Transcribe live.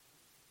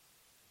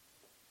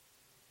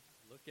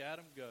Look at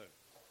him go.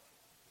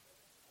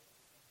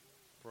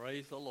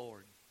 Praise the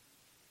Lord.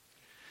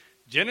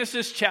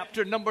 Genesis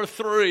chapter number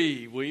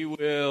 3. We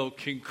will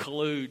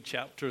conclude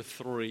chapter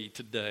 3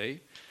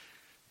 today.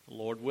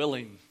 Lord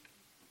willing,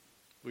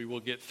 we will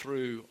get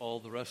through all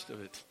the rest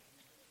of it.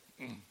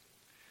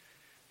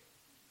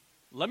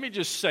 Let me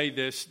just say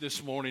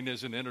this morning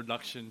as an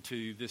introduction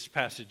to this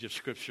passage of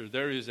Scripture.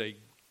 There is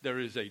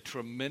a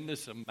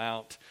tremendous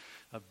amount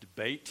of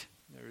debate.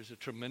 There is a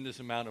tremendous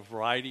amount of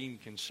writing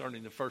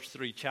concerning the first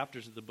 3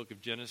 chapters of the book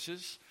of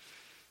Genesis.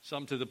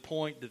 Some to the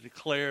point to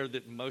declare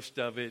that most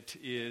of it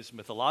is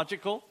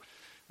mythological.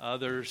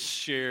 Others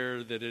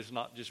share that it's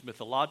not just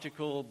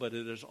mythological, but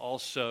it is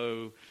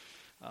also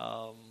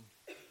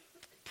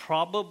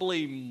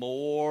probably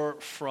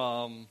more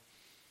from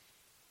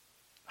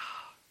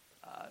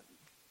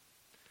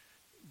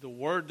the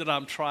word that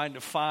I'm trying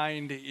to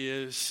find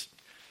is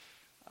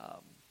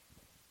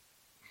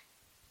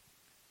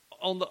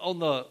on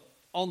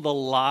the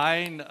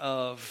line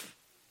of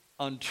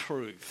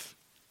untruth.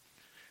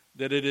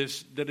 That it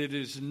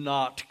is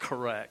not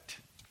correct.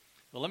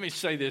 Well, let me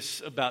say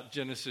this about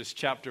Genesis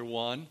chapter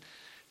 1,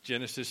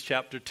 Genesis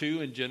chapter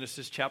 2, and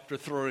Genesis chapter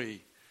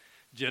 3.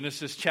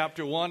 Genesis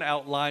chapter 1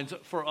 outlines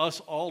for us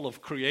all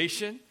of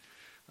creation,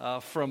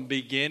 from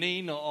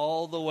beginning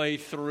all the way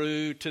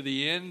through to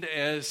the end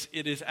as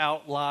it is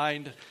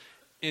outlined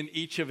in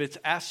each of its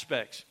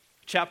aspects.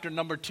 Chapter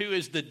number 2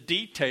 is the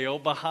detail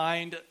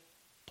behind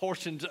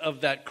portions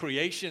of that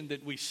creation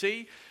that we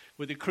see.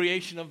 With the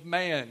creation of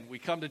man, we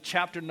come to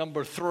chapter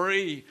number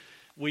 3.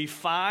 We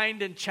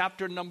find in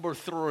chapter number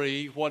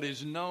 3 what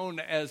is known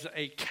as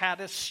a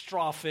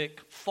catastrophic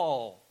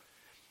fall.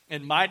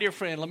 And my dear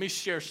friend, let me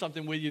share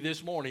something with you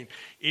this morning.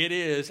 It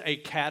is a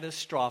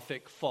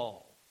catastrophic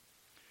fall.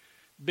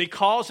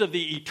 Because of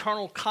the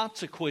eternal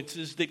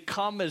consequences that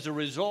come as a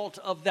result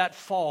of that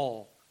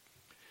fall.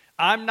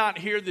 I'm not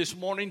here this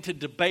morning to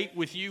debate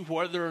with you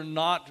whether or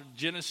not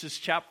Genesis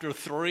chapter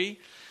 3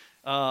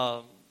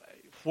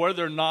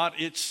 whether or not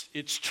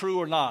it's true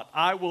or not.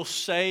 I will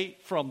say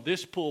from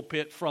this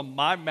pulpit, from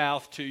my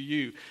mouth to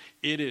you,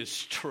 it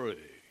is true.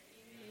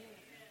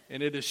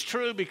 And it is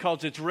true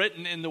because it's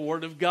written in the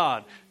Word of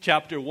God.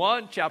 Chapter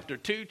 1, chapter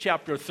 2,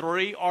 chapter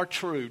 3 are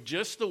true,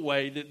 just the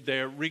way that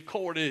they're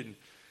recorded.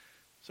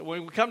 So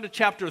when we come to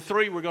chapter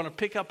 3, we're going to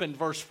pick up in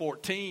verse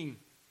 14.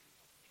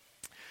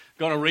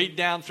 Going to read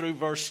down through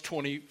verse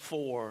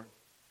 24.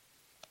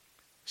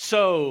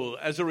 So,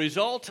 as a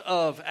result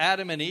of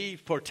Adam and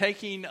Eve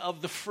partaking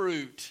of the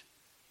fruit,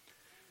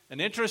 an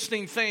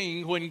interesting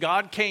thing, when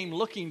God came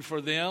looking for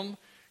them,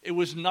 it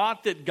was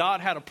not that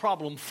God had a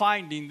problem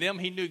finding them.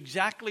 He knew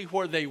exactly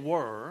where they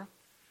were,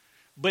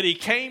 but He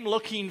came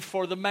looking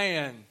for the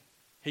man.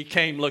 He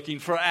came looking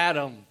for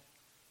Adam.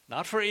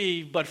 Not for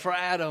Eve, but for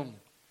Adam.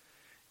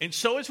 And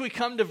so as we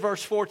come to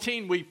verse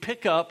 14, we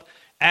pick up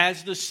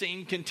as the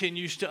scene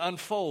continues to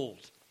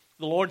unfold.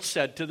 The Lord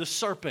said to the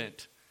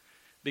serpent,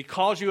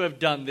 "Because you have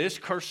done this,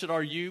 cursed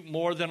are you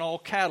more than all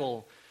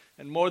cattle,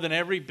 and more than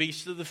every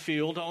beast of the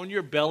field. On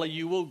your belly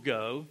you will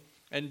go,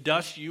 and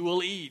dust you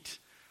will eat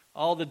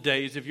all the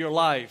days of your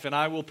life. And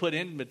I will put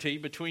enmity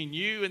between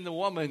you and the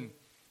woman,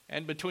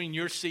 and between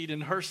your seed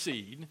and her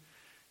seed.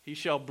 He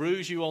shall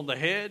bruise you on the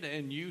head,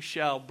 and you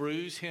shall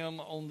bruise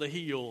him on the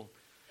heel.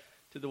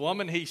 To the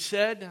woman he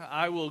said,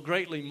 I will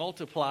greatly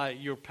multiply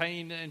your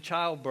pain in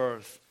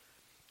childbirth.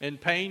 In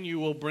pain you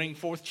will bring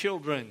forth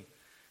children.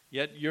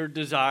 Yet your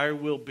desire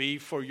will be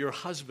for your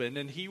husband,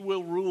 and he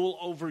will rule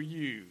over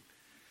you."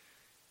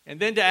 And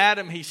then to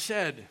Adam he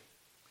said,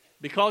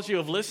 "Because you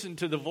have listened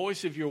to the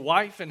voice of your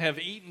wife and have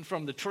eaten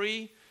from the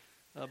tree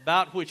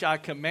about which I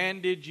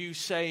commanded you,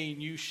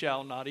 saying, you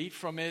shall not eat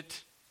from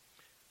it.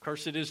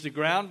 Cursed is the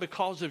ground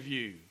because of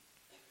you.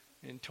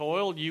 In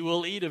toil you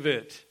will eat of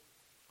it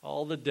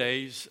all the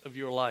days of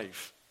your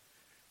life.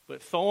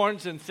 But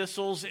thorns and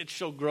thistles it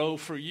shall grow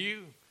for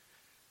you,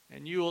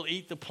 and you will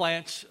eat the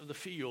plants of the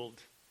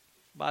field.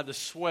 By the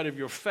sweat of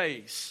your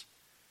face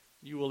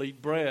you will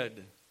eat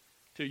bread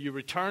till you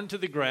return to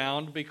the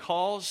ground,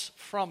 because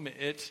from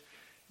it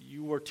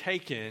you were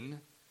taken,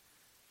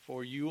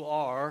 for you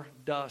are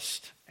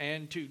dust,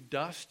 and to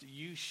dust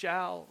you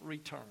shall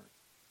return."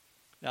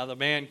 Now the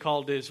man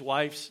called his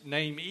wife's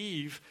name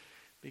Eve,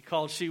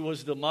 because she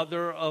was the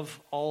mother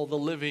of all the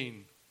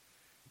living.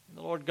 And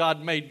the Lord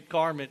God made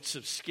garments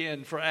of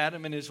skin for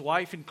Adam and his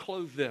wife and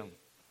clothed them.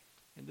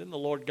 And then the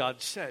Lord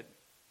God said,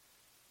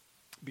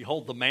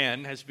 "Behold, the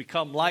man has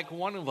become like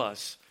one of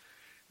us,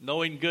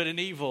 knowing good and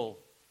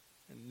evil.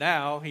 And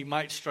now he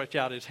might stretch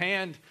out his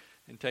hand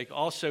and take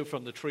also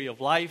from the tree of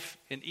life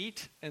and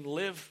eat and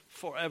live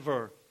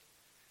forever."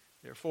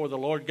 Therefore the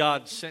Lord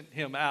God sent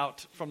him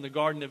out from the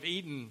Garden of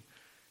Eden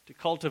to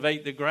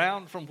cultivate the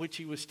ground from which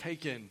he was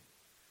taken.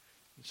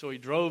 And so he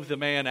drove the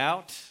man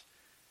out,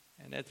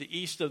 and at the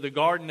east of the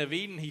Garden of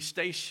Eden he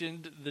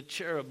stationed the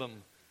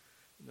cherubim,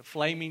 and the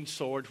flaming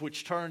sword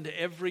which turned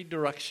every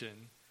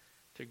direction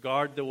to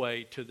guard the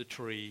way to the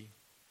tree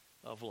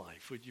of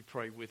life. Would you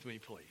pray with me,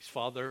 please?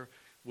 Father,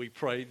 we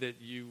pray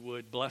that you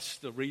would bless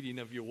the reading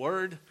of your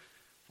word.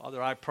 Father,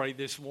 I pray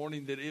this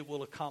morning that it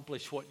will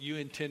accomplish what you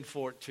intend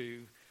for it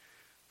to.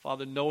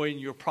 Father, knowing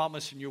your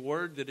promise and your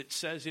word that it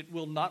says it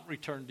will not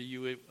return to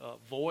you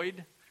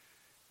void.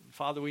 And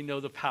Father, we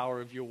know the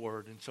power of your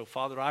word. And so,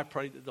 Father, I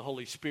pray that the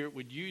Holy Spirit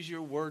would use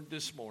your word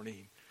this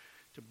morning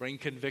to bring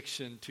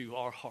conviction to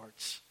our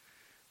hearts.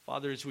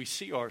 Father, as we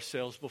see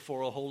ourselves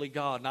before a holy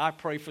God, and I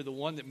pray for the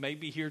one that may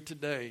be here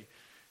today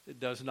that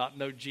does not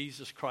know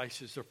Jesus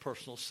Christ as their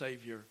personal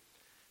Savior,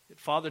 that,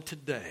 Father,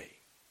 today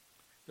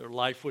their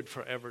life would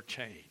forever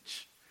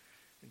change.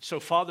 And so,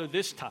 Father,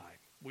 this time,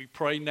 we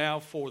pray now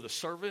for the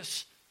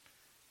service.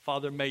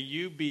 Father, may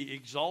you be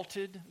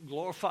exalted,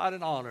 glorified,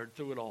 and honored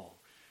through it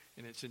all.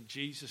 And it's in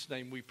Jesus'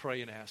 name we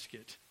pray and ask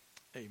it.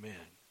 Amen.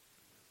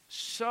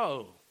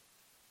 So,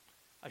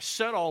 I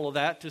said all of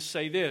that to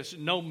say this.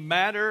 No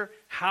matter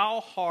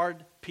how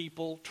hard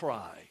people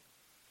try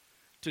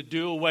to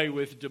do away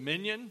with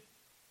dominion,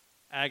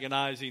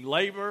 agonizing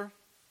labor,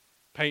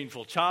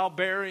 painful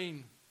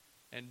childbearing,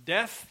 and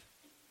death,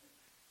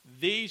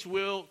 these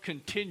will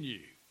continue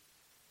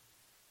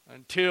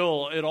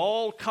until it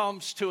all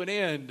comes to an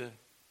end.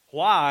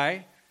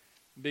 Why?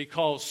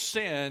 Because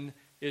sin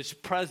is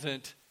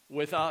present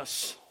with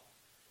us.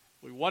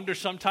 We wonder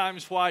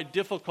sometimes why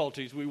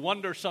difficulties, we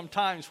wonder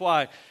sometimes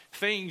why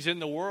things in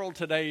the world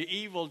today,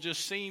 evil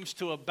just seems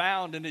to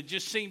abound and it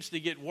just seems to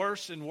get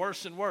worse and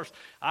worse and worse.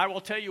 I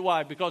will tell you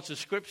why, because the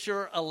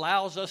Scripture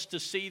allows us to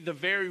see the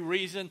very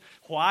reason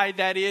why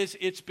that is.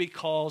 It's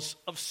because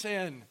of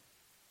sin.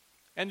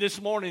 And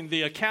this morning,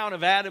 the account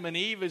of Adam and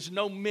Eve is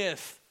no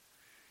myth.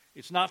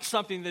 It's not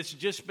something that's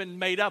just been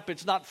made up.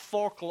 It's not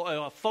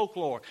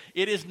folklore.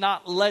 It is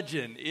not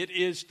legend. It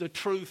is the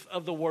truth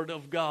of the Word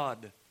of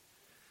God.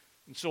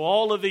 And so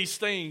all of these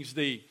things,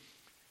 the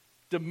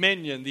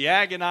dominion, the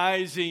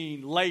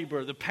agonizing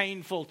labor, the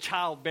painful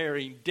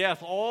childbearing,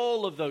 death,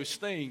 all of those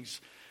things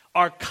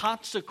are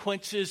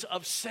consequences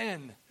of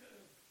sin.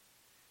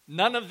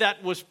 None of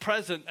that was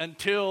present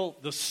until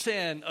the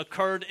sin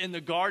occurred in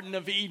the Garden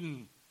of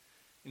Eden.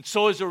 And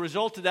so as a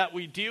result of that,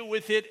 we deal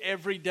with it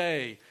every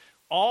day.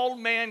 All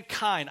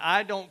mankind,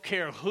 I don't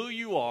care who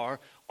you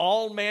are,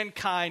 all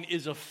mankind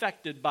is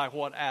affected by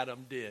what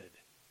Adam did.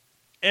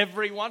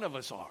 Every one of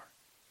us are.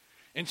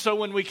 And so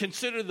when we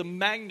consider the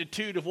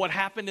magnitude of what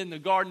happened in the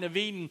Garden of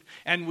Eden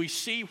and we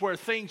see where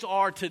things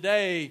are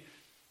today,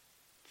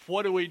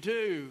 what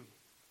do?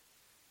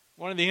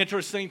 One of the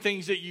interesting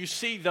things that you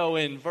see, though,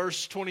 in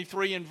verse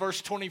 23 and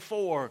verse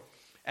 24,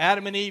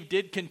 Adam and Eve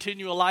did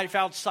continue a life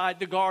outside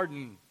the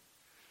garden,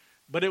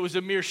 but it was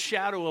a mere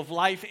shadow of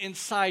life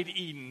inside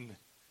Eden.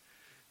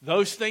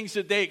 Those things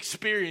that they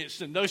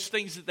experienced and those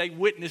things that they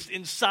witnessed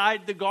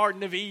inside the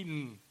Garden of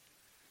Eden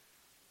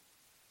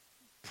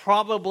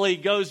probably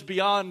goes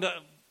beyond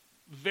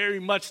very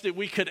much that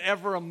we could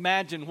ever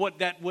imagine what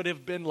that would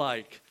have been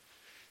like.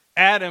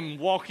 Adam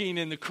walking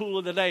in the cool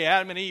of the day,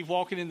 Adam and Eve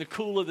walking in the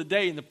cool of the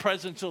day in the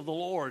presence of the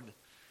Lord,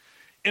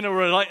 in a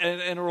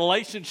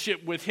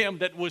relationship with Him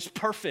that was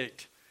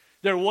perfect.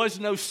 There was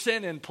no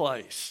sin in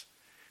place.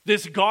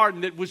 This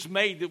garden that was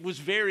made that was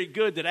very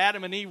good that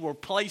Adam and Eve were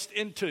placed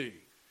into.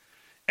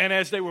 And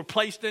as they were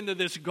placed into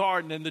this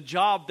garden and the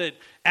job that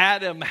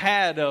Adam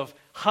had of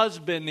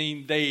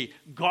husbanding the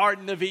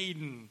Garden of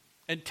Eden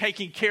and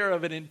taking care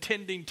of it and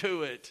tending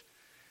to it,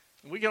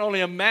 we can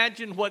only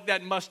imagine what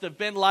that must have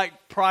been like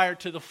prior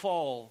to the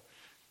fall.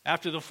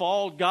 After the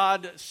fall,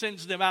 God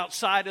sends them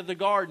outside of the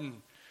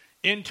garden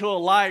into a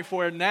life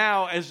where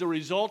now, as a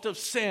result of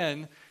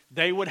sin,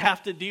 they would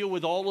have to deal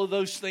with all of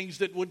those things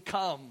that would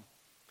come.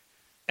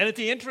 And at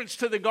the entrance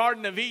to the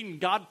Garden of Eden,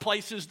 God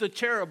places the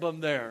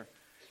cherubim there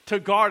to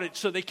guard it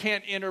so they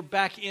can't enter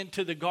back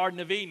into the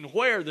Garden of Eden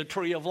where the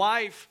tree of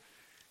life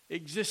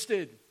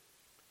existed.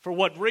 For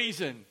what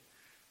reason?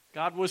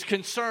 God was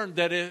concerned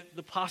that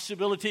the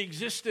possibility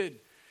existed.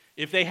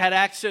 If they had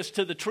access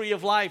to the tree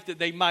of life, that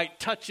they might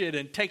touch it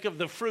and take of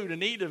the fruit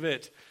and eat of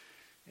it.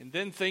 And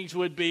then things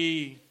would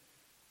be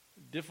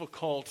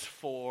difficult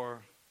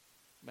for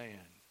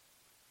man.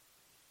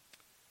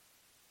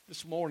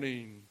 This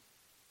morning,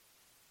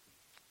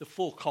 the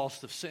full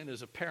cost of sin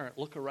is apparent.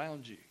 Look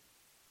around you.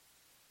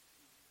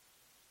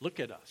 Look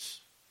at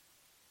us.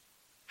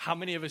 How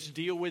many of us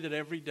deal with it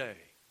every day?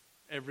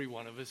 Every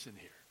one of us in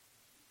here.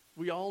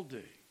 We all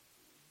do.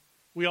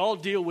 We all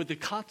deal with the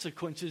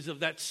consequences of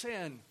that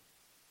sin.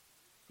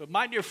 But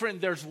my dear friend,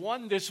 there's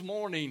one this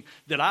morning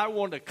that I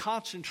want to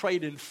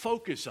concentrate and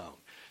focus on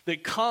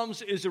that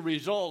comes as a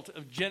result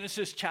of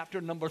Genesis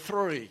chapter number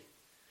 3.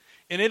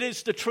 And it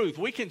is the truth.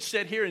 We can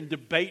sit here and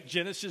debate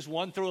Genesis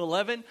 1 through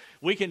 11.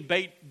 We can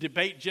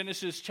debate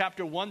Genesis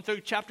chapter 1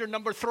 through chapter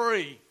number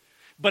 3.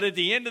 But at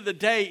the end of the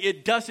day,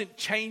 it doesn't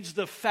change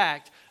the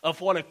fact of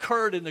what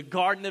occurred in the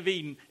Garden of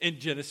Eden in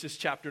Genesis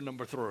chapter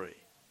number 3.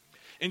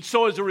 And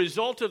so as a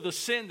result of the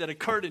sin that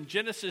occurred in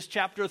Genesis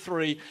chapter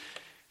 3,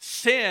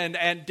 sin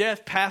and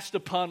death passed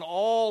upon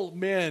all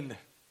men.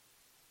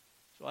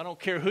 So I don't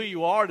care who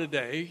you are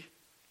today.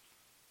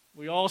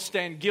 We all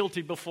stand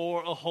guilty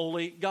before a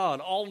holy God.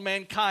 All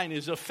mankind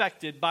is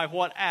affected by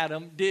what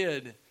Adam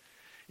did.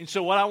 And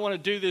so what I want to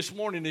do this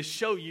morning is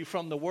show you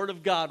from the Word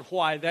of God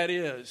why that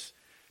is.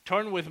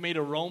 Turn with me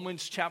to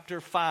Romans chapter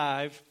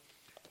 5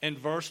 and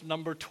verse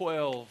number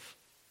 12.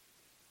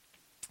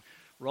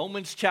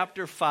 Romans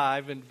chapter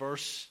 5 and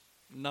verse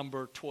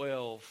number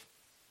 12.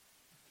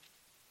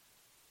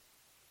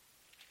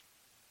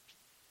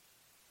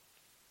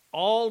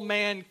 All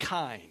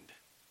mankind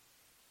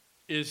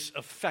is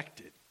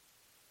affected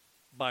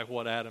by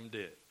what Adam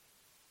did.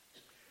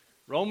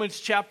 Romans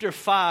chapter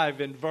 5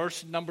 and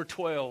verse number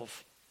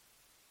 12.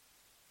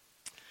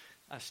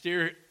 I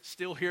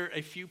still hear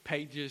a few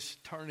pages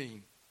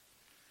turning,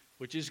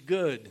 which is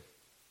good.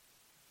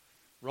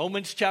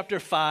 Romans chapter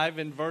 5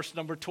 and verse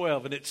number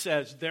 12. And it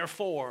says,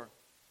 therefore,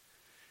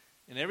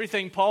 and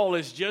everything Paul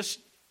has just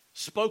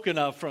spoken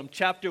of from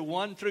chapter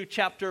 1 through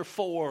chapter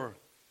 4,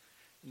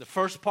 in the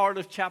first part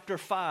of chapter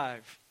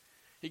 5,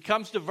 he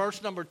comes to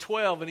verse number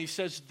 12 and he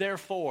says,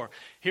 therefore,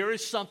 here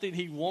is something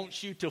he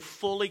wants you to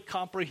fully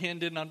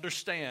comprehend and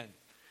understand.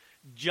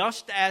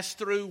 Just as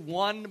through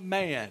one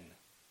man,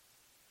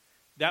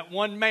 that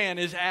one man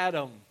is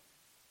Adam.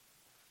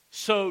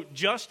 So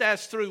just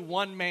as through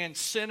one man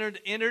sin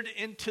entered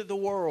into the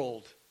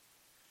world,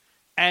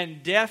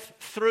 and death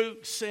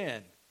through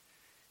sin,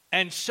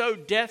 and so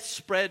death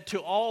spread to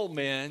all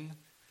men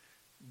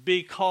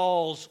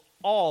because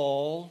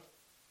all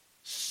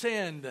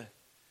sinned.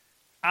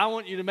 I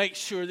want you to make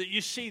sure that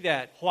you see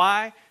that.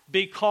 Why?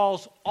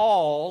 Because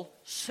all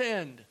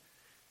sinned.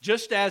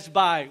 Just as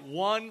by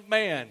one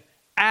man,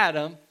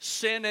 Adam,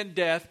 sin and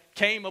death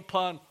came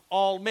upon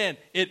all men.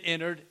 It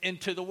entered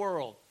into the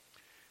world.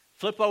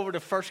 Flip over to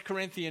 1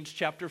 Corinthians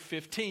chapter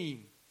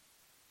 15.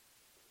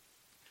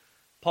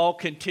 Paul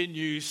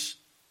continues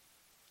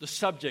the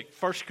subject.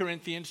 1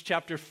 Corinthians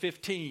chapter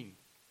 15.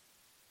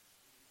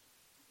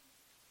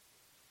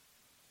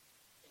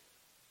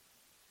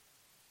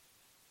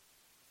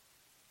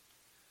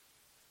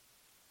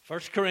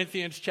 First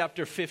Corinthians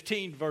chapter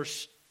 15,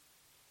 verse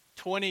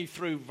 20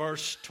 through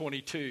verse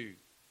 22.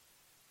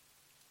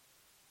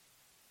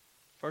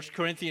 1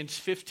 Corinthians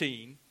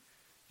 15,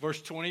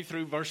 verse 20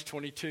 through verse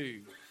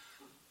 22.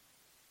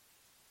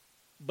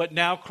 But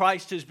now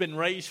Christ has been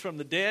raised from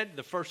the dead,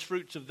 the first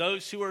fruits of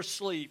those who are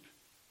asleep.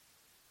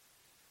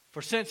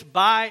 For since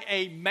by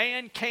a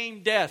man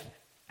came death,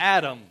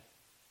 Adam,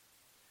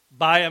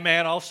 by a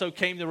man also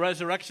came the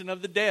resurrection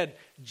of the dead,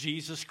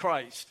 Jesus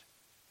Christ.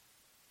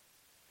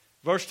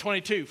 Verse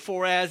 22,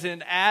 for as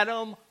in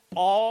Adam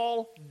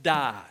all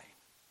die.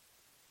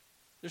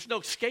 There's no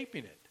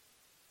escaping it.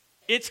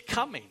 It's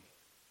coming.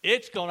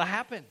 It's going to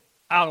happen.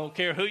 I don't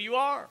care who you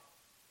are.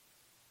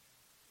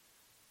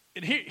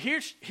 And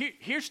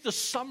here's the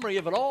summary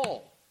of it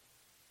all.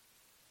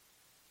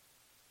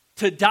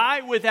 To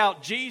die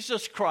without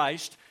Jesus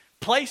Christ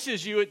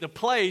places you at the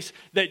place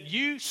that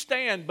you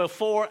stand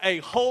before a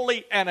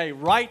holy and a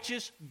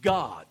righteous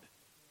God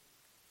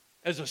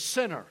as a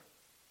sinner.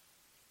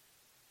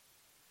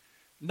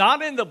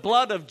 Not in the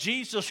blood of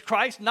Jesus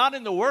Christ, not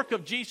in the work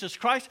of Jesus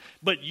Christ,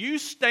 but you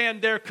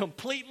stand there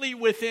completely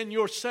within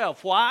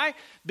yourself. Why?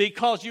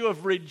 Because you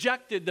have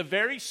rejected the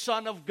very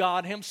Son of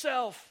God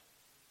Himself.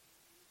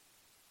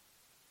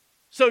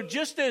 So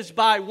just as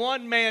by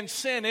one man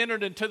sin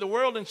entered into the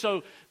world, and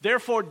so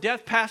therefore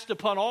death passed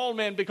upon all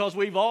men because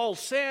we've all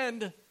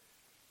sinned,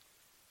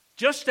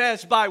 just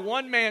as by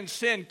one man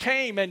sin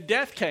came and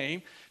death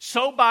came,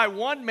 so by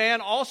one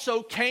man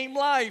also came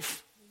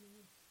life.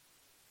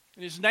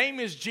 And His name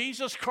is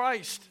Jesus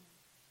Christ.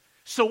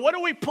 So what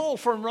do we pull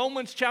from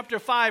Romans chapter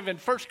 5 and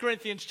 1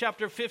 Corinthians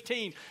chapter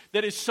 15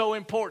 that is so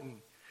important?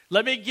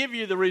 Let me give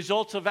you the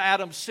results of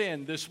Adam's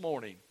sin this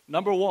morning.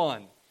 Number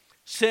one,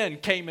 sin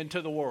came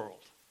into the world.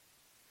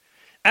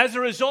 As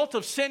a result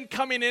of sin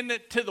coming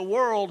into the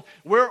world,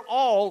 we're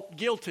all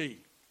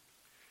guilty.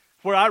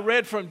 Where I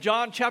read from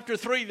John chapter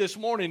 3 this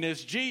morning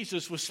as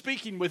Jesus was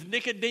speaking with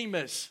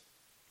Nicodemus.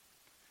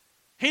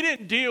 He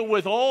didn't deal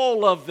with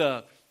all of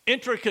the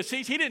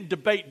intricacies. He didn't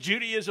debate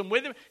Judaism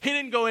with him. He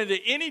didn't go into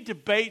any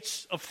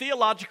debates of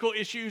theological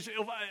issues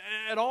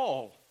at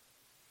all.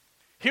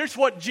 Here's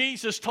what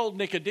Jesus told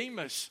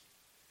Nicodemus.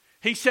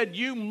 He said,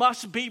 you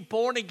must be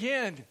born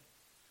again.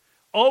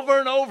 Over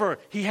and over,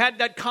 he had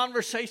that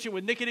conversation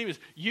with Nicodemus.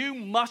 You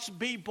must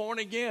be born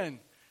again.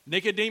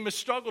 Nicodemus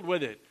struggled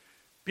with it.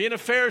 Being a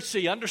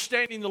Pharisee,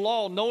 understanding the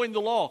law, knowing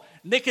the law,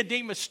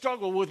 Nicodemus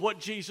struggled with what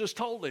Jesus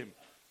told him.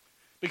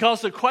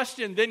 Because the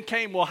question then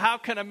came, well, how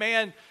can a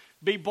man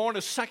be born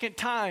a second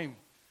time?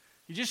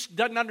 He just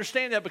doesn't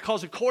understand that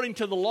because according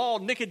to the law,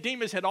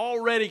 Nicodemus had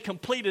already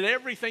completed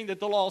everything that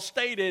the law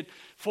stated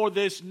for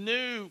this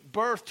new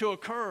birth to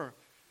occur.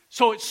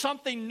 So it's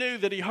something new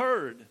that he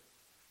heard.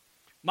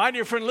 My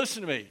dear friend,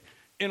 listen to me.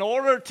 In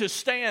order to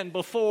stand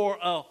before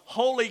a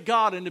holy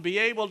God and to be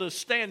able to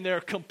stand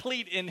there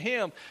complete in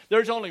Him,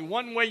 there's only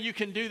one way you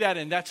can do that,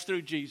 and that's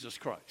through Jesus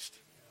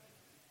Christ.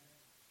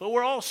 But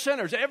we're all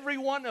sinners, every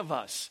one of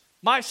us,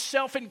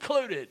 myself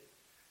included.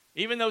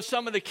 Even though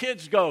some of the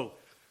kids go,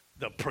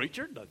 the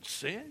preacher doesn't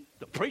sin.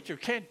 The preacher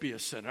can't be a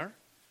sinner.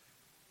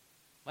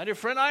 My dear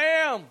friend, I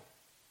am.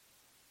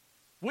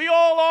 We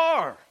all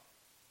are.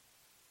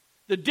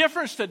 The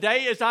difference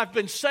today is I've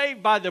been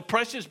saved by the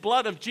precious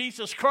blood of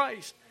Jesus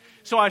Christ.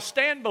 So I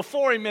stand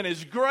before Him in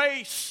His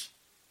grace.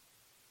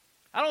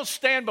 I don't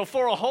stand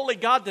before a holy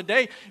God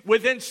today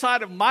with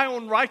inside of my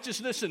own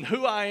righteousness and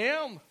who I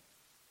am.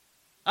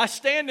 I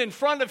stand in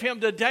front of Him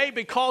today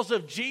because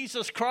of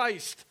Jesus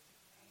Christ.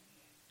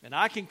 And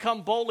I can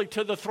come boldly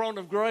to the throne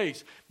of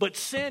grace. But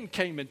sin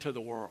came into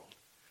the world.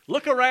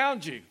 Look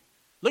around you.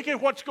 Look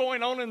at what's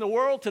going on in the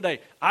world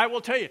today. I will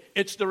tell you,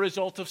 it's the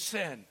result of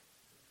sin.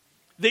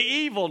 The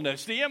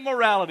evilness, the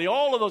immorality,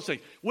 all of those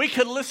things. We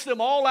could list them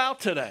all out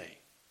today.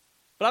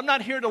 But I'm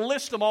not here to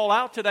list them all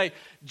out today,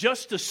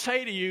 just to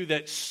say to you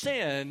that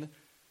sin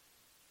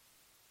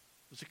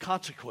was a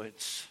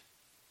consequence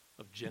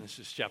of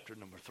Genesis chapter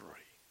number 3.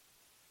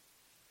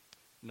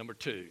 Number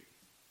 2,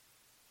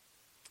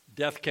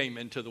 death came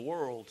into the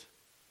world.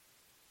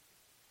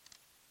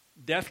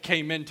 Death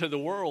came into the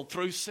world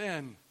through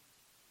sin.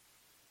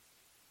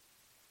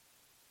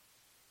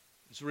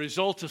 As a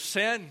result of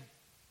sin,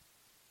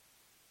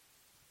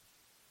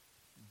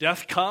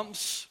 death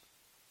comes.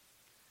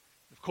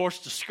 Of course,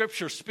 the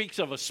Scripture speaks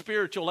of a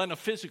spiritual and a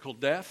physical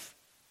death.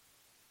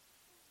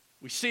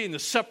 We see in the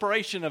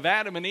separation of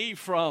Adam and Eve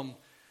from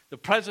the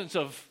presence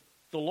of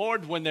the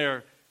Lord when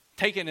they're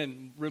taken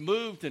and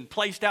removed and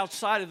placed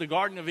outside of the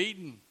Garden of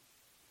Eden.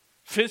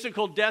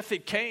 Physical death,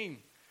 it came.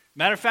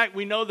 Matter of fact,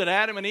 we know that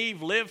Adam and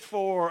Eve lived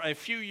for a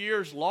few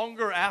years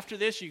longer after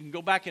this. You can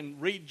go back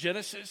and read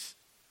Genesis.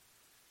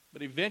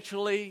 But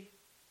eventually,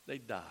 they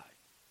died.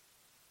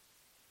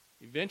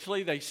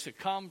 Eventually, they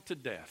succumbed to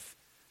death.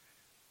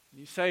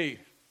 You say,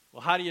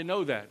 well, how do you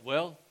know that?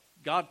 Well,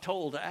 God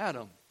told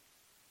Adam.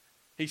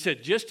 He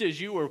said, just as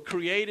you were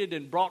created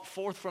and brought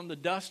forth from the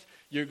dust,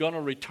 you're going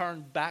to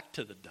return back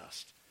to the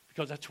dust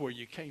because that's where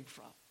you came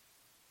from.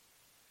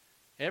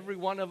 Every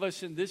one of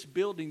us in this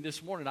building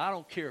this morning, I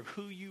don't care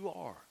who you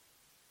are,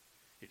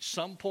 at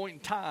some point in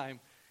time,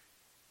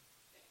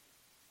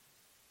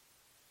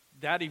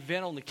 that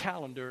event on the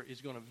calendar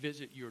is going to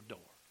visit your door.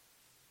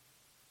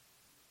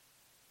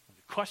 And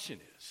the question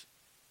is,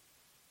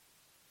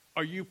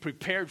 are you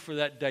prepared for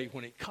that day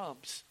when it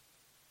comes?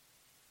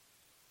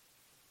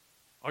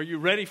 Are you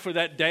ready for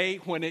that day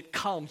when it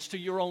comes to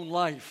your own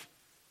life?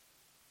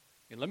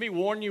 And let me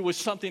warn you with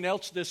something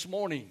else this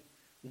morning.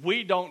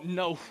 We don't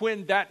know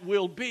when that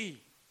will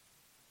be.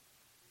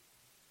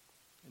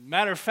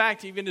 Matter of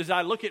fact, even as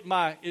I look at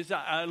my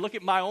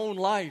own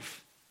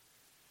life,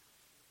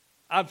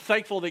 I'm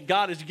thankful that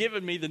God has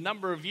given me the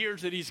number of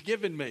years that He's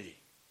given me.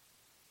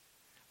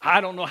 I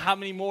don't know how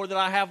many more that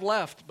I have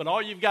left, but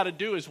all you've got to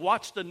do is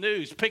watch the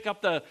news, pick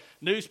up the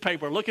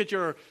newspaper, look at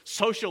your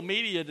social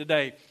media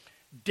today.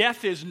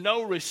 Death is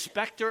no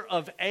respecter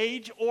of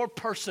age or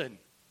person.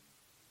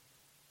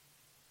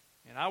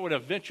 And I would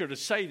have ventured to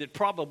say that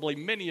probably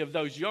many of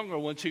those younger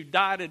ones who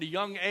died at a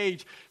young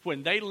age,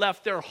 when they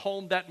left their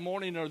home that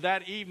morning or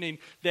that evening,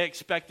 they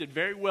expected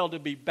very well to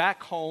be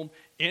back home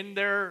in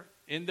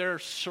their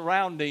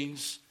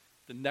surroundings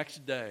the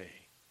next day.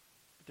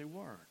 But they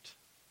weren't.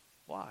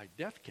 Why?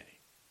 Death came.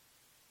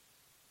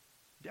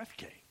 Death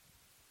came.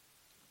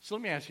 So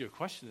let me ask you a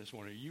question this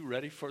morning. Are you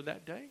ready for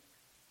that day?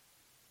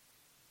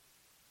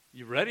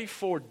 You ready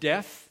for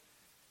death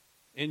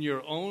in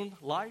your own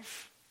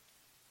life?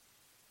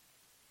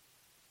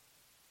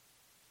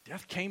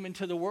 Death came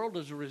into the world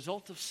as a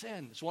result of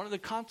sin. It's one of the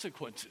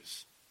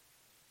consequences.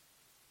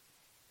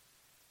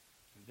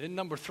 And then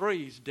number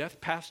 3 is death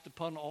passed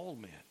upon all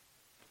men.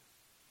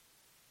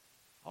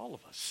 All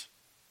of us.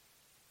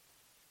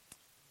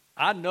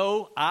 I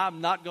know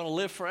I'm not going to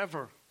live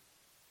forever.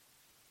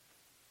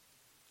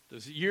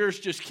 Those years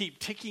just keep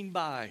ticking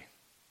by.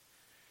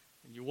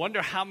 And you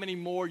wonder how many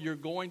more you're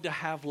going to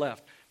have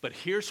left. But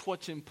here's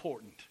what's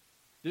important.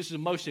 This is the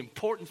most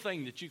important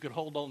thing that you could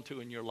hold on to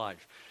in your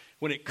life.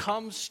 When it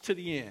comes to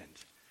the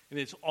end, and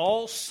it's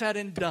all said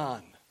and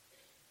done,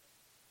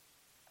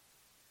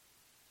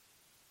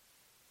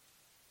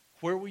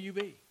 where will you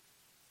be?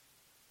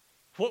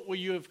 What will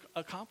you have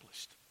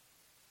accomplished?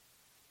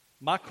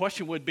 My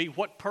question would be,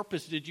 what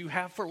purpose did you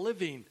have for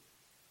living?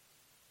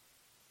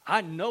 I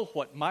know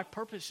what my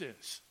purpose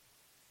is.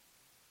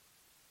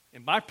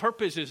 And my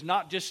purpose is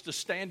not just to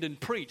stand and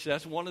preach.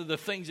 That's one of the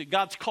things that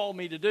God's called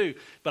me to do.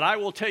 But I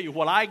will tell you,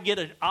 what I get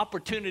an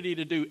opportunity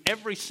to do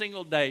every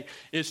single day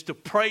is to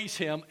praise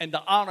Him and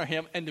to honor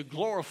Him and to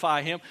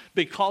glorify Him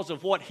because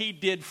of what He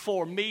did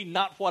for me,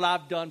 not what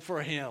I've done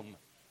for Him.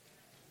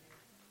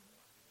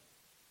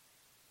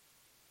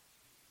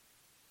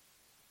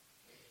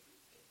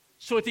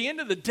 So at the end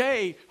of the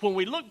day, when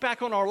we look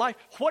back on our life,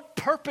 what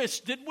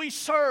purpose did we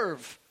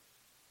serve?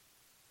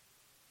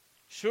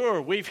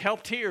 Sure, we've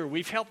helped here,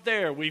 we've helped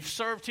there, we've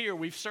served here,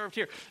 we've served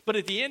here. But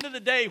at the end of the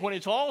day, when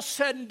it's all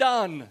said and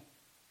done,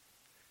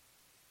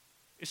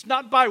 it's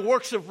not by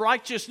works of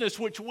righteousness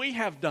which we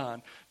have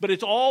done, but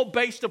it's all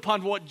based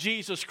upon what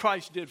Jesus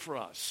Christ did for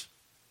us.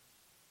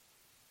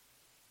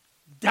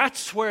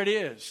 That's where it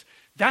is.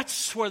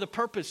 That's where the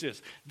purpose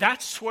is.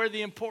 That's where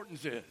the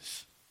importance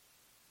is.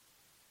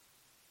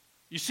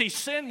 You see,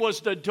 sin was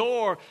the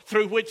door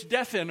through which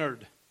death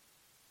entered.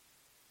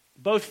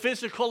 both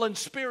physical and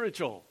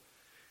spiritual.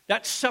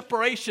 That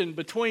separation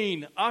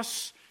between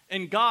us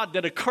and God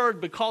that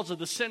occurred because of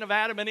the sin of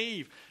Adam and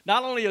Eve.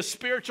 Not only a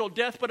spiritual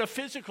death, but a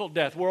physical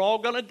death. We're all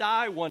going to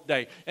die one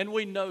day, and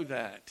we know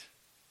that.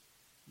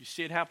 You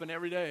see it happen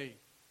every day.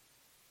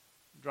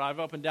 Drive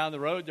up and down the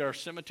road, there are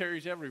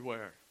cemeteries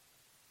everywhere.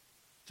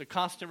 It's a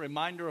constant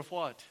reminder of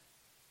what?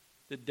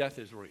 That death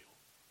is real.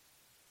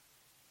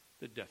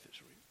 That death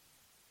is real.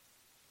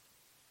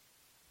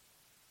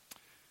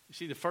 You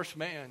see, the first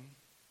man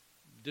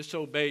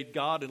disobeyed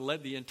God and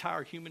led the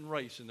entire human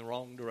race in the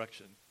wrong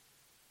direction.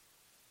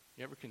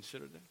 You ever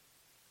considered that?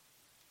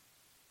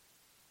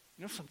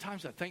 You know,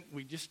 sometimes I think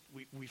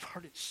we've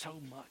heard it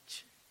so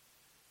much.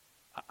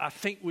 I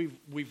think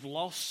we've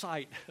lost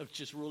sight of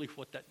just really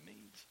what that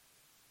means.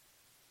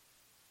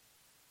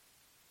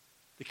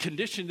 The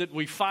condition that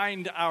we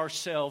find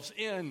ourselves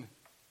in.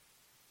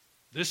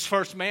 This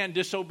first man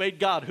disobeyed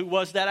God. Who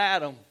was that?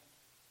 Adam.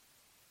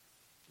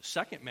 The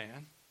second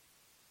man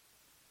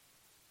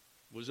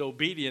was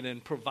obedient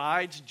and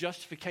provides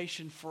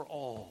justification for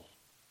all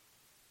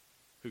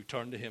who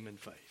turn to him in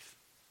faith.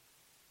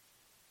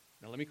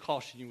 Now let me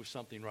caution you with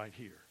something right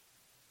here.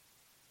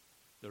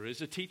 There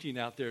is a teaching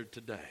out there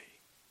today.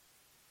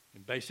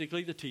 And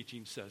basically the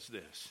teaching says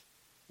this: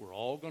 we're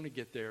all going to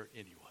get there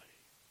anyway.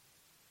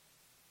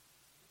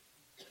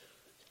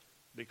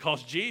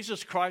 Because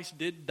Jesus Christ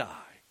did die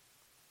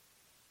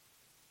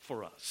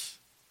for us.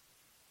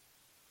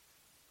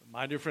 But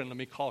my dear friend, let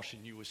me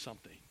caution you with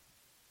something.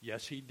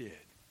 Yes, he did.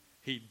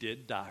 He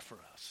did die for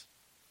us.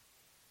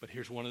 But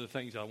here's one of the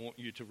things I want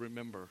you to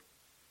remember.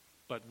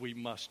 But we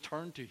must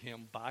turn to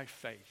him by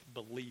faith,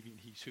 believing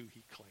he's who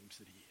he claims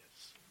that he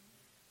is.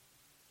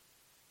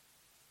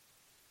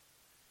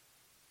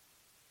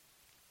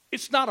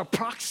 It's not a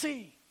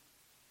proxy.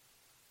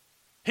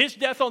 His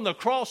death on the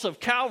cross of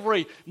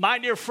Calvary, my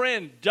dear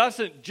friend,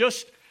 doesn't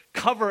just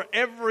cover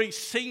every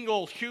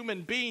single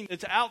human being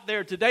that's out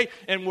there today,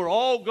 and we're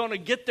all going to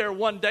get there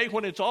one day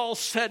when it's all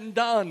said and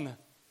done.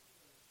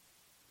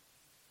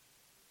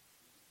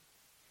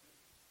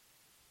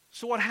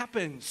 So what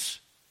happens?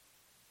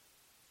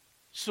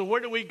 So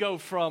where do we go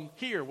from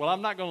here? Well,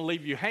 I'm not going to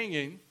leave you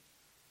hanging.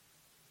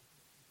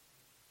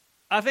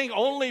 I think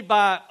only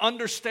by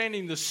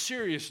understanding the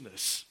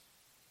seriousness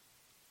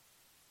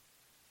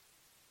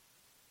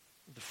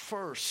of the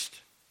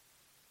first,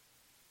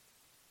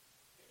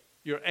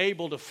 you're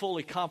able to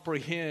fully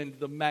comprehend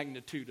the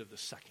magnitude of the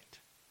second.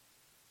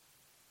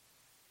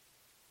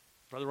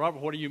 Brother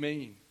Robert, what do you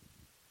mean?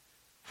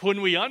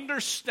 When we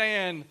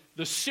understand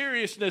the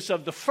seriousness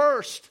of the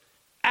first,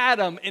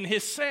 Adam and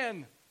his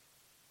sin,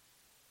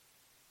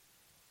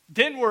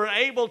 then we're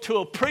able to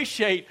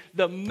appreciate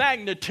the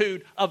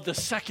magnitude of the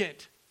second.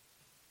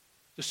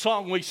 The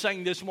song we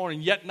sang this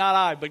morning, Yet Not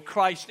I, But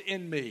Christ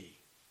in Me.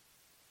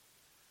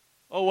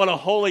 Oh, what a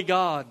holy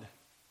God.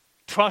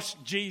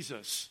 Trust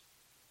Jesus.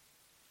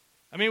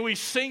 I mean, we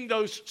sing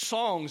those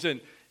songs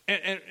and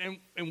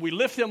we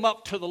lift them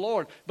up to the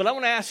Lord. But I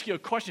want to ask you a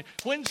question.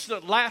 When's the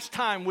last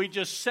time we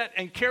just sat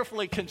and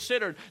carefully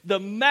considered the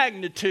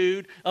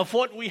magnitude of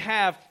what we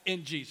have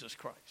in Jesus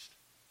Christ?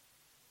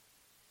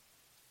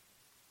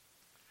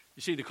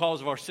 You see, the cause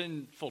of our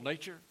sinful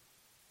nature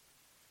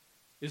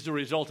is the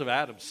result of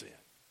Adam's sin.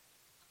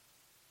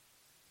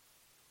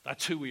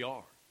 That's who we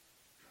are.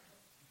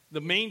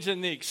 The means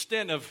and the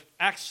extent of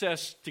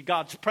access to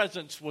God's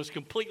presence was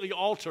completely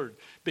altered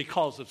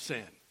because of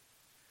sin.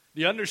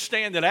 You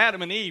understand that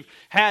Adam and Eve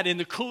had, in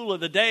the cool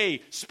of the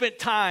day, spent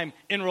time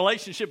in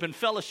relationship and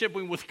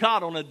fellowshipping with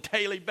God on a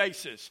daily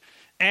basis.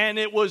 And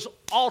it was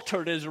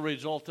altered as a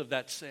result of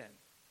that sin.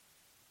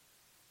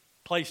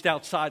 Placed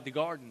outside the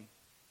garden.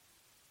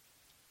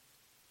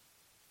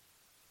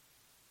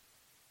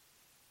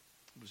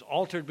 It was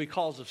altered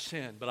because of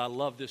sin. But I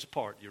love this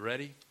part. You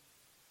ready?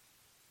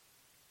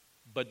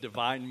 But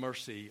divine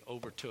mercy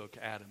overtook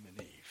Adam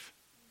and Eve.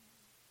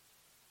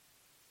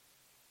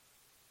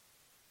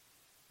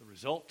 The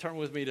result, turn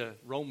with me to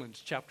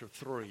Romans chapter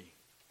 3.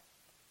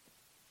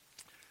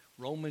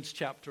 Romans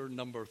chapter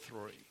number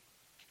 3.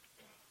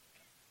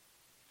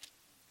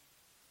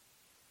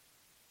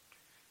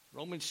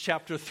 Romans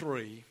chapter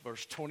 3,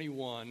 verse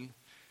 21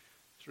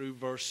 through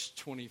verse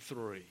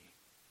 23.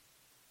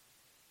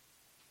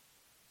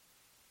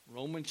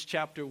 Romans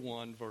chapter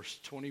 1, verse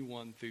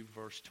 21 through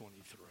verse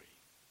 23.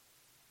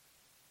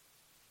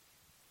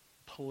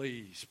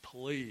 Please,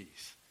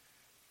 please,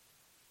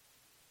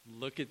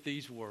 look at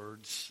these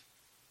words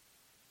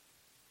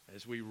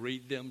as we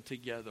read them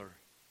together.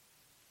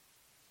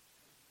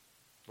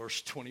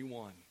 Verse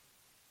 21.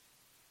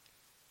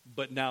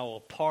 But now,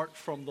 apart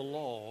from the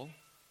law,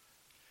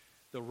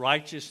 the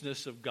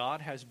righteousness of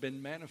God has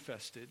been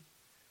manifested,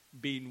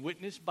 being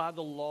witnessed by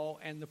the law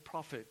and the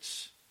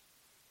prophets,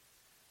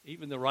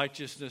 even the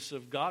righteousness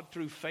of God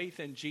through faith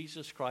in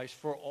Jesus Christ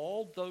for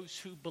all those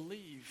who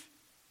believe.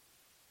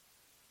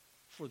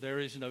 For there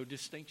is no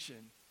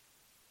distinction.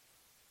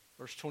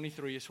 Verse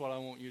 23 is what I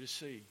want you to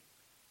see.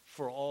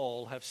 For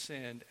all have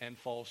sinned and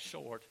fall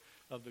short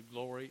of the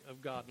glory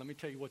of God. Let me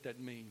tell you what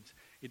that means.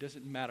 it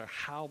doesn't matter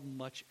how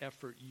much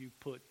effort you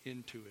put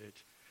into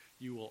it,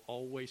 you will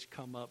always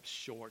come up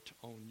short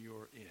on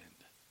your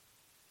end.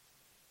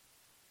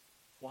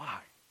 Why?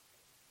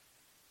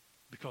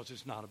 Because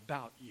it's not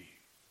about you.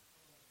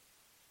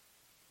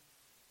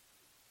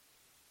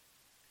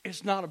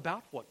 It's not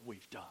about what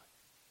we've done.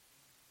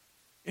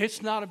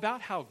 It's not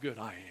about how good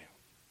I am.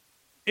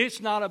 It's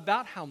not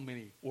about how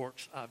many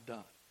works I've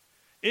done.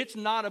 It's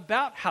not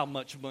about how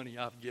much money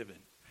I've given.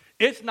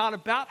 It's not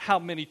about how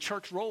many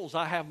church rolls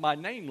I have my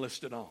name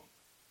listed on.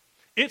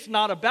 It's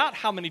not about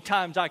how many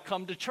times I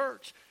come to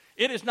church.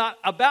 It is not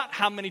about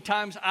how many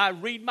times I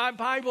read my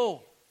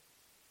Bible.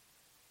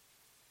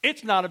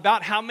 It's not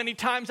about how many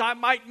times I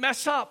might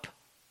mess up.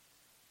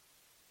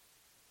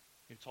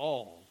 It's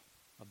all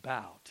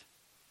about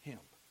Him.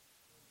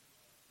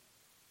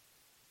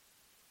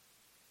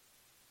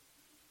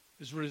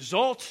 As a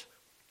result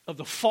of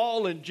the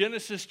fall in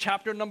Genesis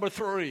chapter number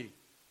 3,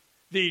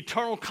 the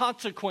eternal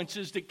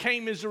consequences that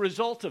came as a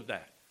result of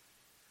that,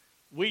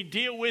 we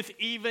deal with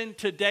even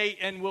today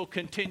and will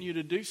continue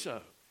to do so.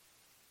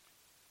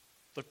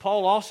 But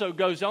Paul also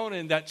goes on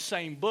in that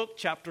same book,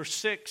 chapter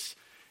 6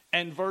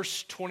 and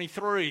verse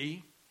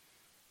 23.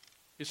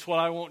 It's what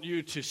I want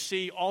you to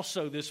see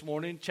also this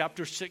morning,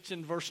 chapter 6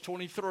 and verse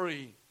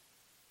 23.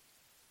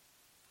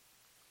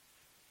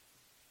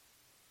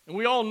 And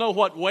we all know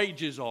what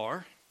wages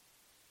are.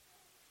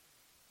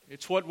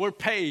 It's what we're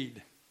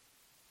paid.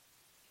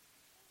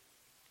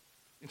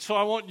 And so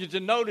I want you to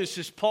notice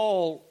as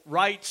Paul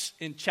writes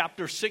in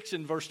chapter 6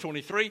 and verse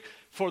 23,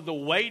 for the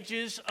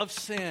wages of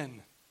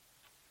sin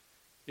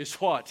is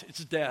what?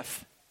 It's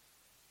death.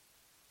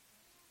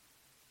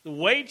 The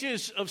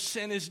wages of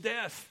sin is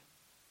death.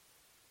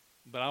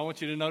 But I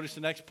want you to notice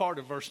the next part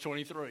of verse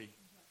 23.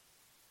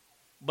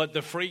 But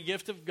the free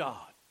gift of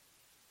God,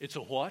 it's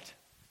a what?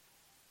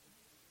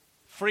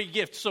 Free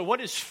gift. So what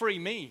does free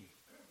mean?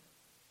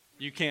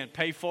 You can't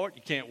pay for it.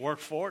 You can't work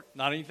for it.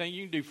 Not anything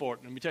you can do for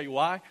it. Let me tell you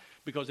why.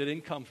 Because it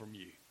didn't come from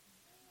you.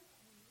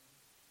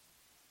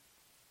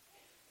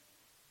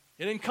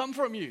 It didn't come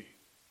from you.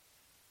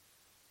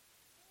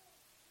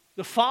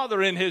 The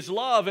Father in His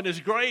love and His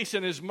grace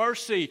and His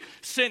mercy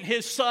sent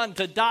His Son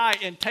to die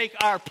and take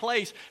our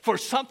place for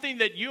something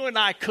that you and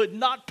I could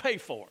not pay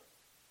for.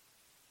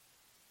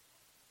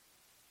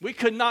 We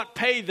could not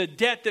pay the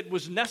debt that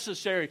was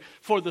necessary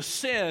for the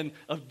sin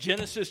of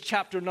Genesis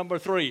chapter number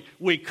 3.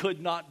 We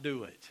could not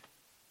do it.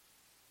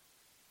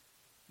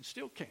 And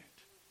still can't.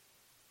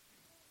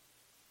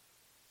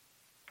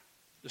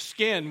 The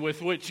skin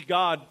with which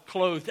God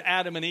clothed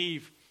Adam and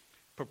Eve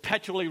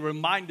perpetually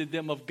reminded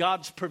them of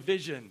God's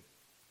provision.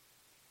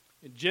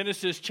 In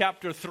Genesis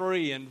chapter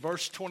 3 and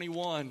verse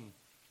 21,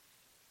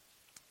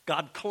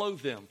 God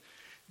clothed them.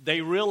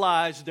 They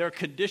realized their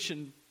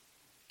condition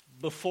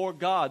before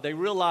God. They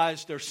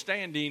realized their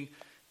standing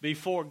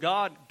before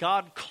God.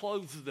 God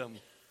clothed them.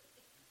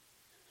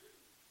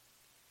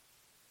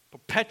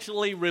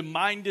 Perpetually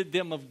reminded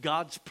them of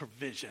God's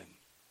provision.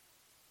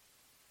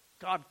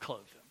 God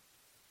clothed them.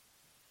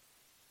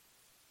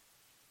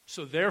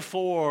 So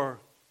therefore,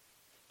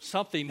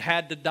 something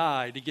had to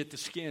die to get the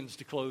skins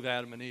to clothe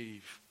Adam and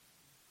Eve.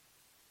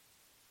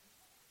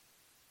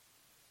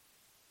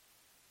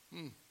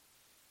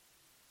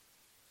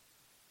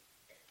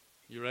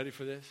 You ready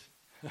for this?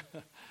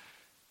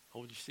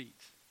 Hold your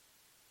seats.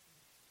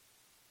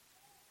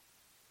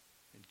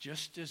 And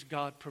just as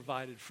God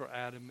provided for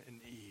Adam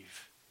and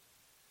Eve,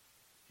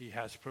 He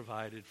has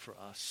provided for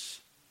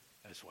us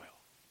as well.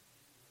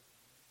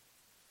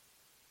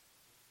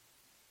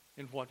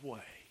 In what way?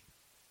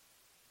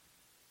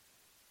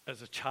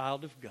 As a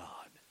child of God.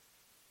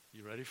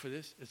 You ready for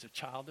this? As a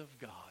child of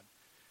God,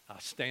 I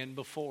stand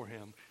before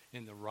Him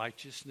in the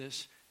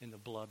righteousness and the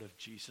blood of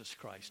Jesus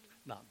Christ,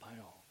 not my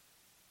own.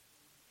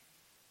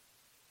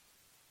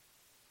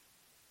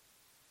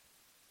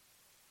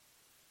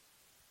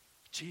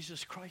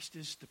 Jesus Christ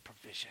is the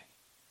provision.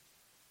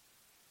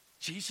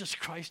 Jesus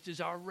Christ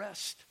is our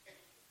rest.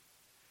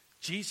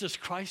 Jesus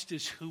Christ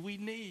is who we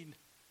need.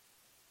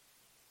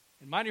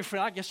 And my dear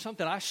friend, I guess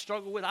something I'll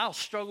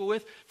struggle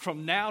with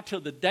from now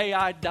till the day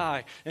I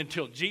die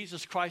until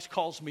Jesus Christ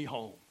calls me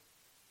home.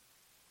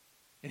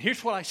 And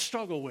here's what I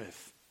struggle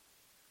with.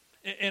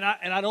 And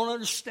I don't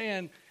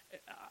understand.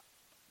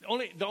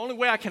 The only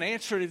way I can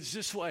answer it is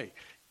this way.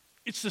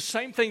 It's the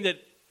same thing that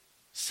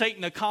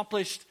Satan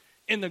accomplished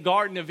in the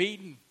Garden of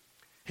Eden.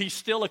 He's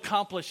still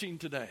accomplishing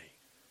today.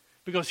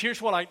 Because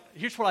here's what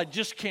I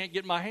just can't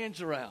get my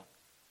hands around.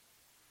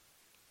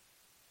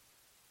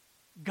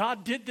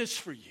 God did this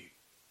for you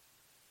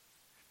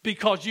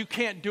because you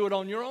can't do it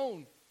on your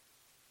own.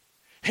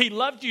 He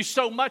loved you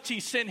so much He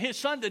sent His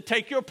Son to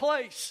take your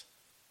place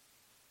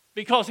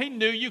because He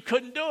knew you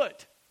couldn't do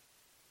it.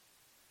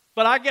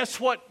 But I guess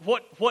what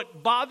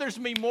bothers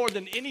me more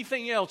than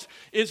anything else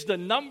is the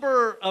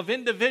number of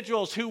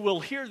individuals who will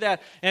hear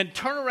that and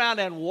turn around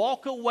and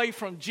walk away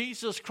from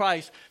Jesus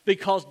Christ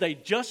because they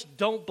just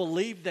don't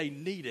believe they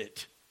need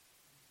it.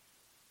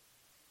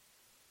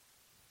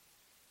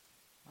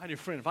 My dear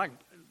friend,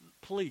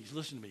 please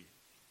listen to me.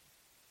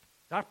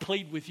 I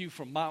plead with you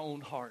from my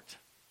own heart.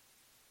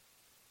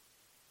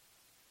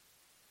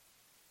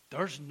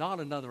 There's not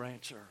another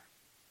answer.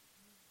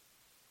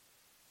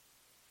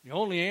 The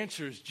only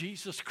answer is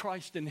Jesus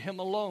Christ and Him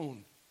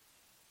alone.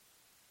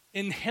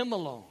 In Him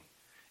alone.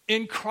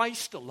 In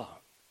Christ alone.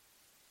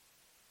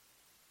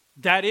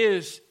 That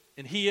is,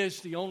 and He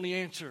is the only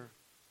answer.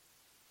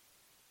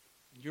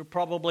 You're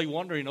probably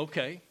wondering,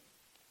 okay,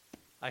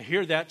 I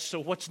hear that, so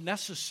what's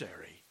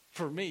necessary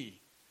for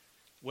me?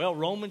 Well,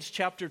 Romans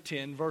chapter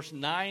 10, verse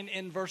 9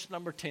 and verse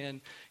number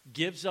 10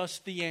 gives us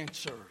the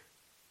answer.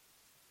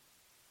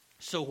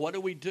 So what do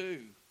we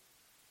do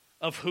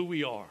of who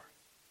we are?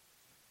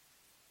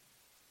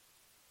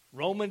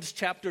 Romans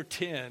chapter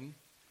 10,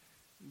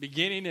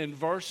 beginning in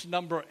verse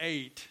number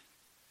 8,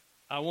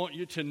 I want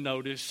you to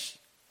notice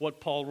what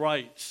Paul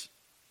writes.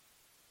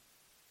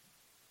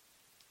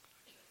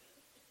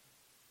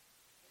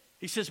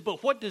 He says,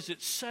 but what does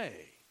it say?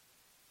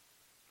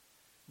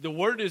 The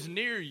word is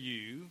near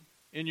you,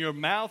 in your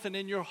mouth and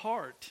in your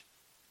heart.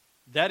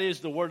 That is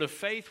the word of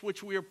faith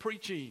which we are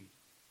preaching.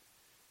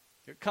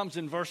 Here it comes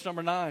in verse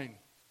number 9.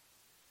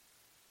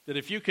 That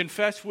if you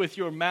confess with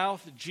your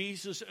mouth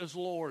Jesus as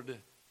Lord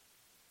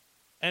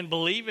and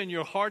believe in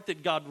your heart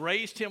that God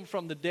raised Him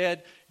from the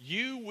dead,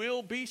 you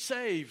will be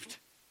saved.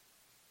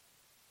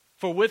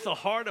 For with the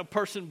heart a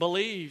person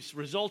believes,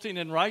 resulting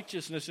in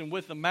righteousness, and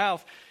with the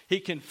mouth he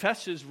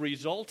confesses,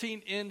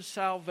 resulting in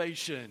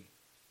salvation.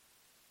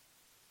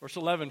 Verse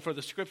 11, for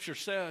the scripture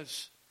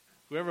says,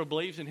 whoever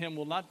believes in Him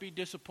will not be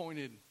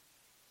disappointed.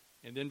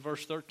 And then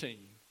verse 13,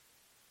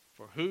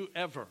 for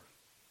whoever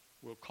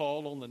will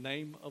call on the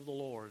name of the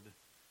Lord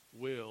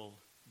will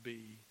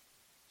be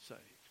saved.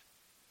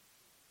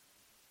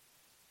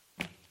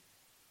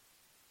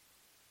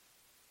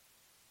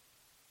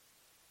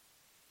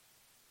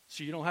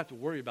 So you don't have to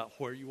worry about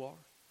where you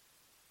are.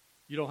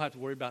 You don't have to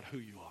worry about who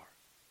you are.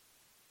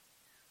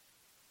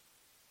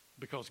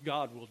 Because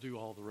God will do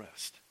all the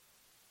rest.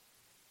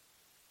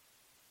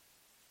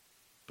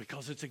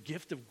 Because it's a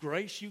gift of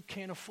grace you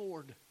can't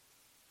afford.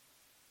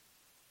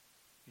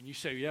 And you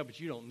say, yeah, but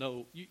you don't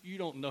know. You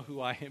don't know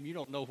who I am. You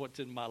don't know what's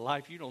in my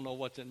life. You don't know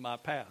what's in my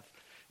path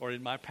or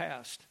in my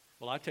past.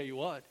 Well, I tell you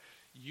what,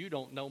 you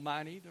don't know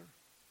mine either.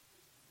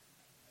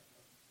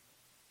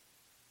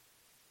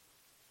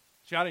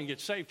 See, I didn't get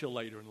saved till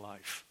later in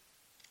life.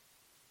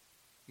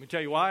 Let me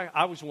tell you why.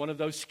 I was one of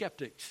those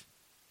skeptics.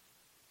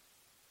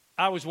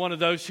 I was one of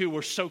those who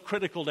were so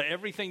critical to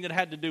everything that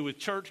had to do with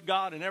church,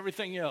 God, and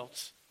everything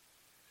else.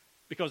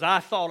 Because I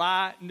thought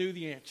I knew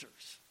the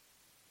answers.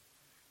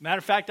 Matter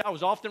of fact, I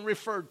was often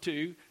referred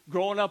to,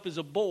 growing up as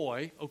a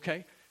boy,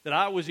 okay, that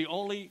I was the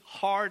only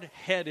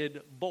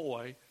hard-headed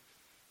boy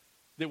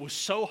that was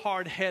so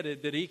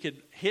hard-headed that he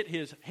could hit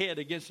his head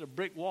against a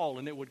brick wall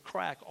and it would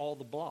crack all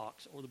the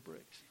blocks or the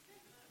bricks.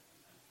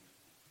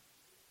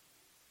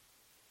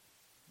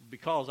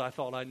 Because I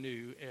thought I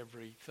knew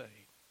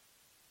everything.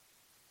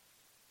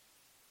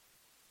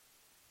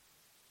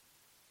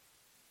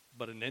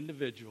 But an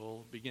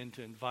individual began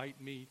to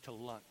invite me to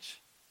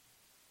lunch.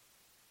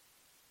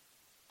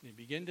 He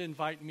began to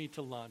invite me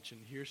to lunch,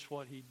 and here's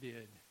what he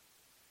did.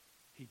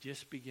 He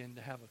just began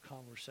to have a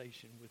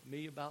conversation with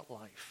me about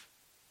life.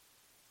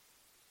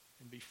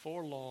 And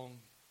before long,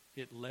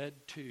 it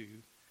led to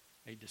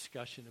a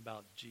discussion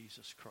about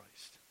Jesus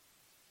Christ.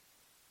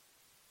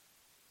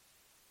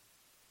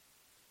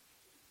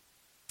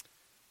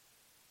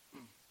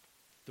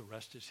 The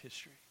rest is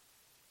history.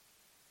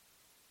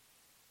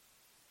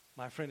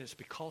 My friend, it's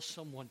because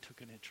someone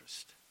took an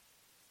interest.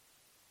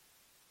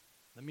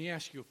 Let me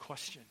ask you a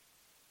question.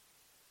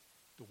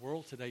 The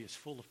world today is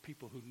full of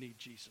people who need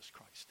Jesus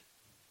Christ.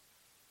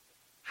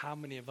 How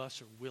many of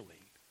us are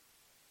willing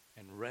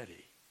and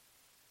ready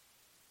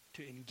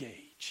to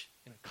engage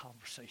in a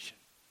conversation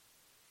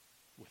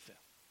with them?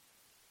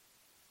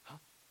 Huh?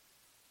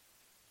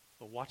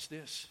 But watch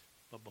this.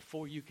 But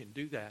before you can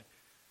do that,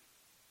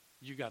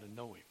 you got to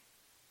know Him.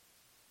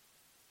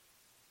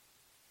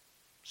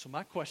 So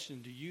my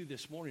question to you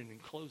this morning in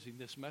closing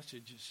this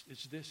message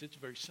is this. It's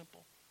very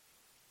simple.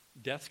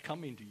 Death's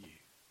coming to you.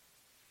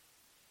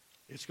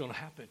 It's going to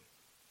happen.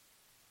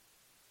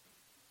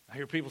 I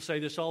hear people say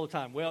this all the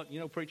time. Well, you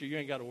know, preacher, you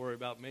ain't got to worry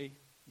about me.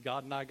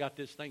 God and I got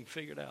this thing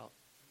figured out.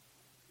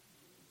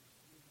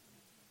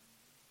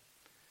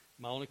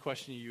 My only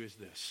question to you is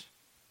this.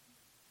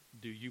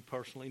 Do you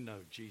personally know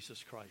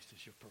Jesus Christ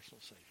as your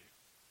personal Savior?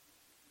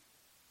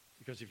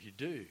 Because if you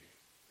do,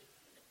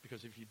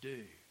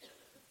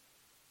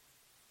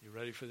 you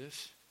ready for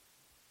this?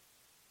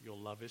 You'll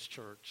love His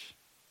church,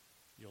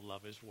 you'll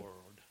love His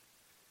word,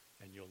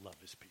 and you'll love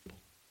His people.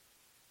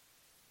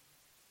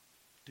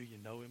 Do you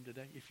know Him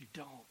today? If you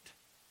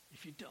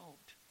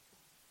don't,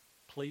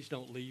 please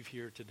don't leave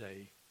here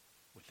today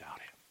without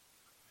Him.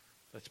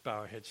 Let's bow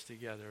our heads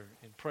together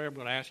in prayer. I'm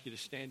going to ask you to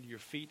stand to your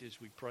feet as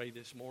we pray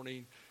this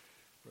morning.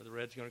 Brother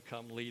Ed's going to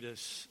come lead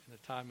us in a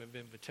time of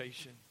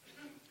invitation.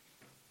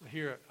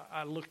 Here,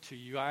 I look to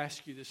you. I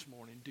ask you this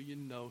morning, do you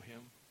know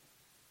Him?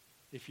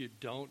 If you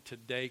don't,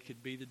 today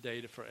could be the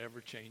day to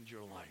forever change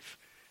your life.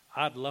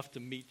 I'd love to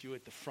meet you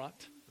at the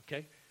front,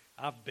 okay?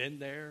 I've been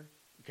there,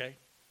 okay?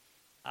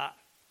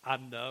 I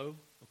know,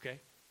 okay?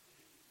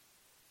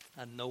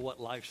 I know what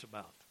life's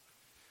about.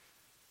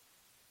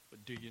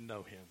 But do you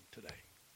know him today?